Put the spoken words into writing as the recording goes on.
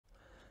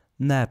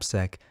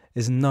Knapsack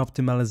is an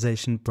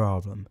optimization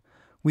problem.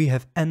 We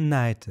have n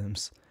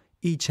items.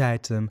 Each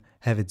item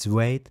have its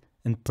weight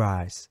and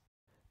price.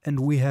 And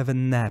we have a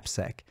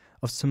knapsack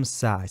of some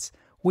size,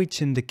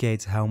 which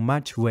indicates how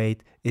much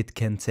weight it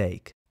can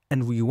take.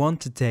 And we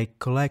want to take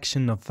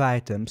collection of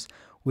items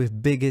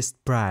with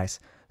biggest price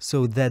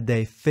so that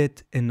they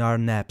fit in our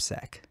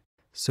knapsack.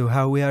 So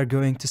how we are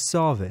going to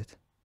solve it?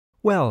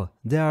 Well,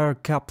 there are a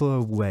couple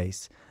of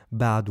ways,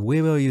 but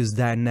we will use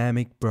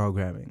dynamic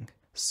programming.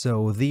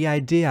 So the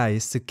idea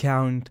is to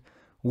count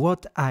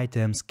what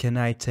items can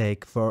I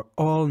take for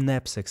all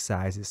knapsack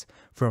sizes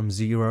from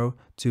 0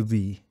 to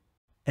b,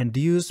 and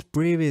use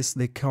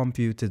previously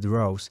computed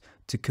rows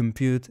to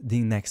compute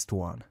the next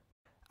one.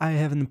 I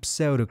have a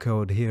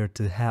pseudocode here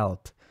to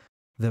help.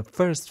 The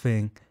first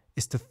thing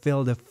is to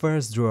fill the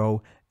first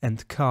row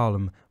and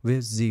column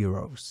with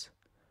zeros.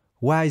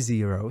 Why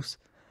zeros?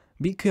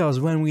 Because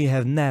when we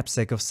have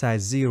knapsack of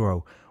size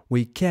 0,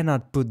 we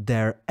cannot put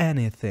there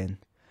anything.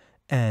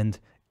 And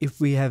if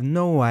we have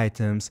no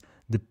items,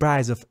 the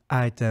price of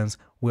items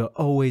will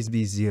always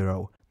be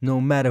 0,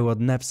 no matter what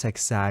knapsack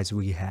size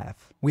we have.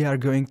 We are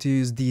going to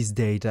use these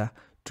data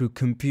to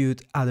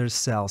compute other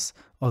cells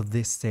of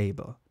this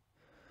table.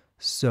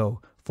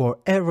 So, for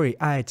every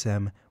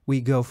item,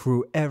 we go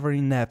through every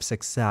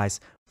knapsack size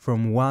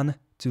from 1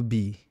 to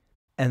b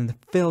and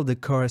fill the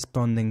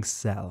corresponding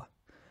cell.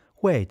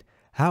 Wait,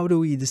 how do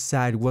we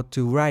decide what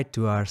to write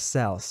to our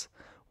cells?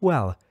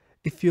 Well,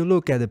 if you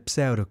look at the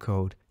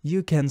pseudocode,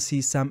 you can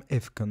see some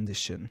if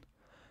condition.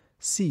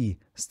 C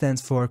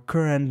stands for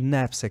current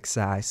knapsack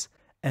size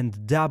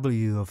and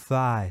W of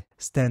I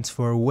stands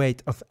for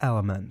weight of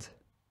element.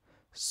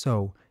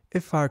 So,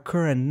 if our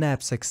current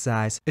knapsack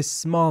size is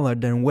smaller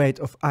than weight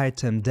of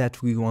item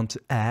that we want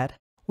to add,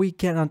 we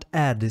cannot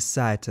add this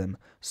item,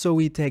 so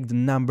we take the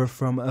number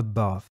from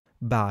above.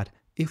 But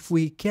if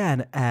we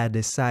can add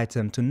this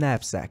item to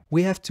knapsack,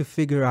 we have to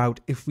figure out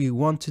if we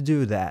want to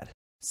do that.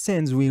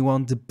 Since we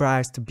want the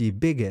price to be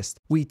biggest,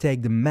 we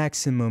take the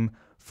maximum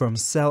from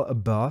cell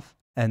above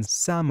and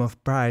sum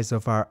of price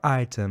of our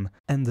item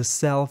and the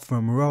cell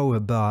from row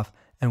above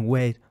and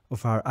weight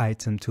of our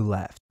item to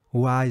left.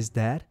 Why is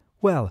that?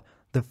 Well,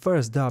 the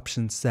first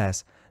option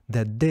says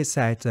that this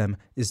item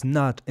is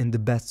not in the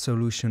best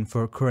solution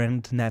for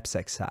current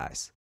knapsack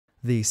size.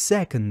 The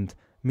second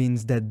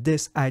means that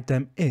this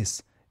item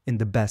is in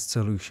the best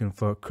solution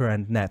for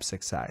current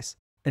knapsack size.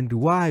 And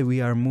why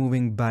we are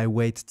moving by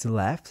weight to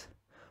left?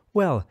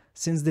 Well,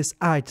 since this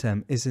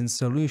item is in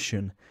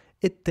solution,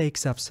 it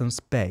takes up some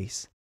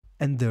space.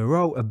 And the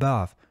row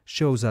above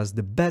shows us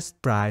the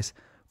best price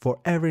for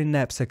every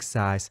knapsack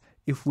size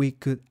if we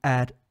could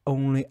add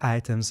only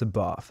items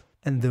above.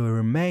 And the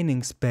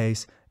remaining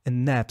space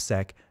in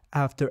knapsack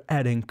after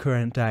adding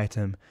current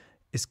item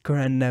is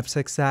current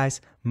knapsack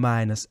size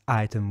minus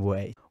item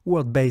weight,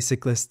 what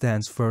basically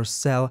stands for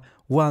cell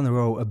one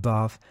row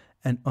above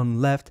and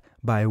on left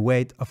by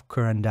weight of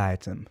current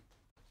item.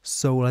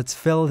 So let's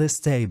fill this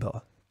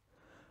table.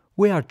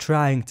 We are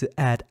trying to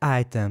add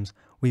items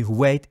with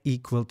weight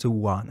equal to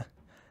 1.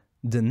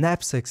 The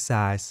knapsack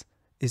size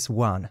is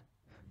 1,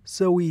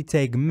 so we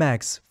take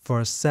max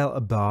for cell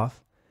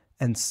above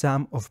and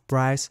sum of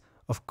price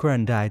of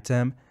current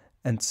item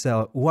and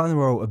cell one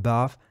row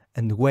above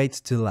and weight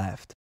to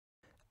left.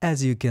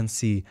 As you can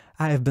see,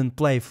 I have been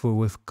playful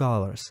with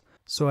colors,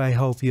 so I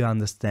hope you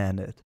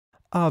understand it.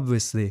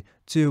 Obviously,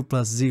 2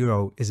 plus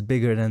 0 is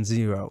bigger than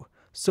 0,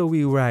 so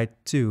we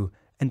write 2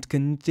 and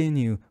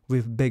continue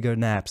with bigger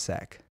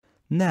knapsack.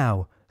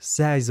 Now,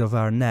 size of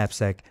our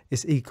knapsack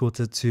is equal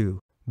to 2,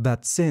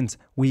 but since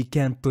we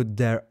can put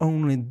there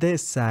only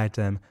this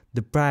item,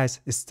 the price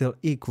is still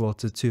equal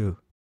to 2.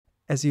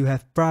 As you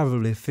have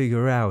probably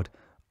figured out,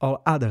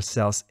 all other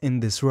cells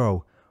in this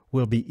row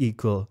will be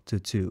equal to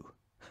 2.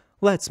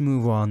 Let's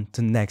move on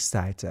to next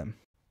item.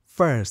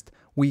 First,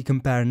 we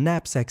compare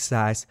knapsack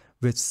size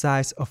with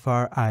size of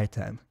our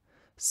item.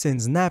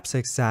 Since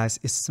knapsack size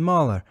is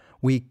smaller,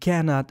 we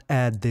cannot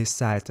add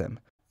this item,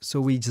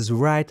 so we just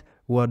write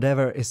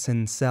whatever is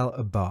in cell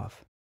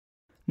above.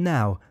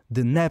 Now,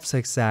 the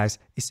knapsack size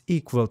is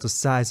equal to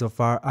size of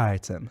our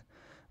item.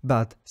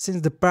 But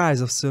since the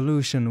price of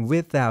solution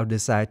without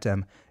this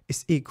item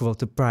is equal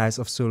to price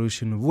of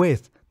solution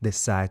with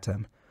this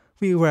item,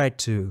 we write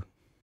 2.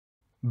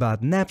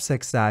 But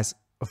knapsack size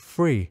of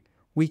 3,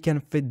 we can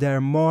fit there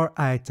more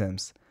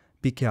items,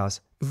 because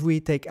if we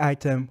take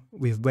item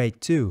with weight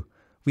 2,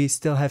 we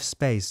still have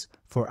space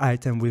for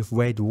item with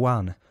weight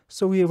 1,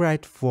 so we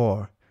write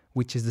 4,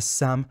 which is the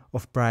sum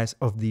of price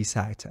of these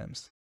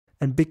items.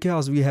 And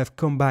because we have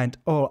combined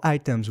all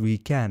items we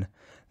can,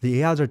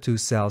 the other two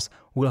cells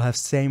will have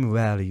same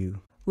value.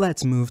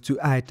 Let's move to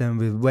item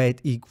with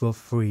weight equal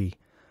 3.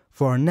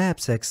 For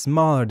knapsack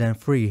smaller than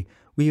 3,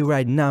 we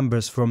write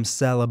numbers from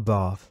cell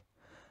above.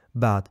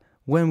 But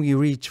when we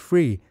reach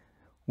 3,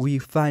 we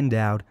find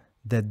out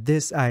that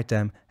this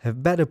item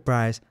have better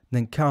price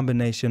than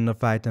combination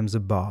of items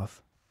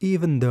above,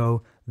 even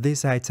though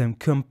this item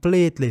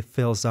completely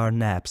fills our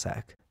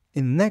knapsack.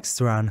 In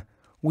next run,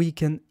 we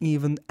can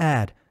even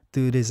add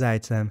to this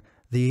item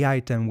the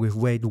item with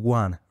weight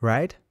 1,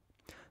 right?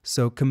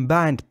 So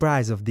combined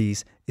price of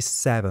these is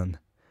 7.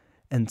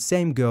 And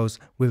same goes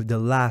with the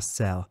last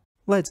cell.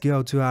 Let's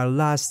go to our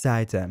last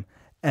item,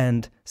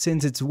 and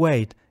since its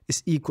weight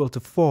is equal to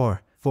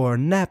 4 for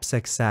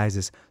knapsack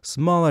sizes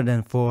smaller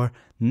than 4,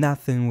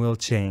 nothing will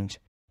change.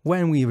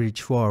 When we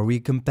reach 4, we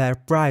compare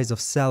price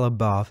of cell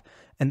above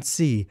and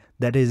see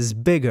that it is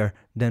bigger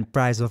than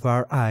price of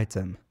our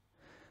item.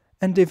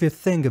 And if you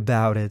think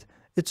about it,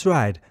 it's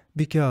right,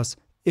 because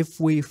if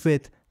we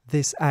fit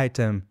this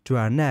item to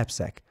our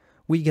knapsack,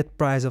 we get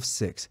price of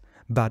 6.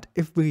 But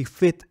if we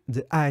fit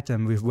the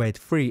item with weight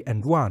 3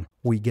 and 1,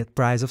 we get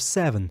price of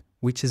 7,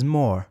 which is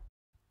more.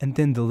 And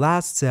in the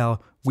last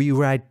cell, we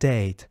write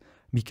 8,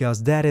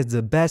 because that is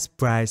the best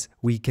price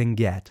we can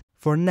get.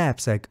 For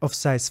knapsack of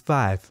size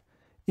 5,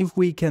 if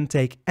we can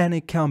take any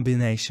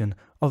combination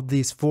of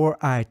these 4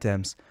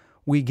 items,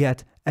 we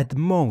get at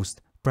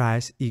most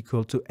price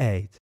equal to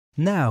 8.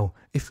 Now,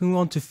 if we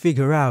want to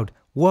figure out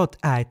what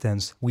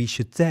items we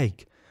should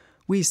take,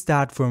 we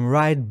start from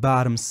right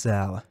bottom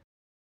cell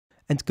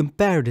and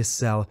compare this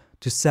cell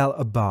to cell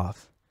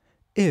above.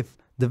 If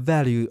the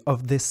value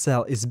of this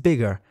cell is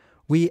bigger,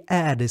 we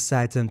add this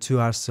item to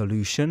our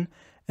solution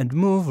and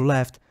move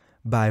left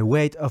by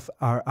weight of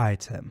our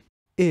item.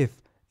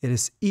 If it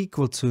is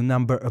equal to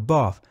number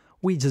above,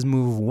 we just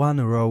move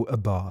 1 row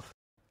above.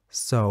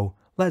 So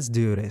let's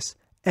do this.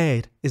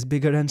 8 is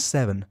bigger than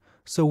 7,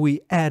 so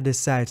we add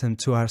this item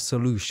to our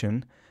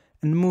solution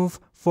and move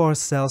 4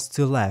 cells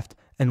to left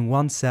and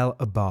 1 cell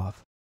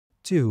above.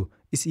 2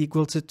 is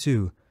equal to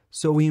 2,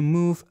 so we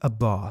move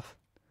above,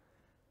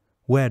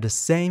 where the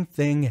same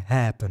thing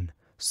happened.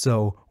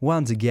 So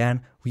once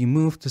again we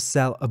move to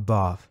cell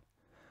above,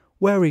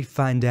 where we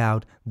find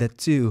out that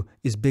 2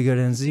 is bigger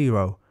than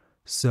 0,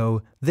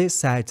 so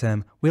this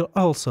item will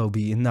also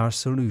be in our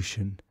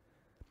solution.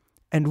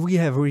 And we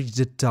have reached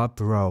the top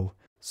row,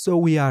 so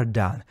we are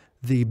done.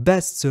 The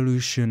best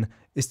solution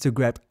is to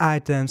grab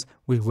items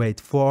with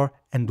weight 4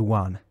 and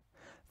 1.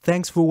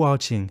 Thanks for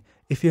watching.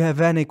 If you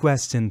have any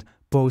question,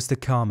 post a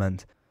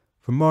comment.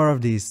 For more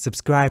of these,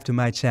 subscribe to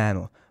my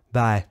channel.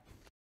 Bye.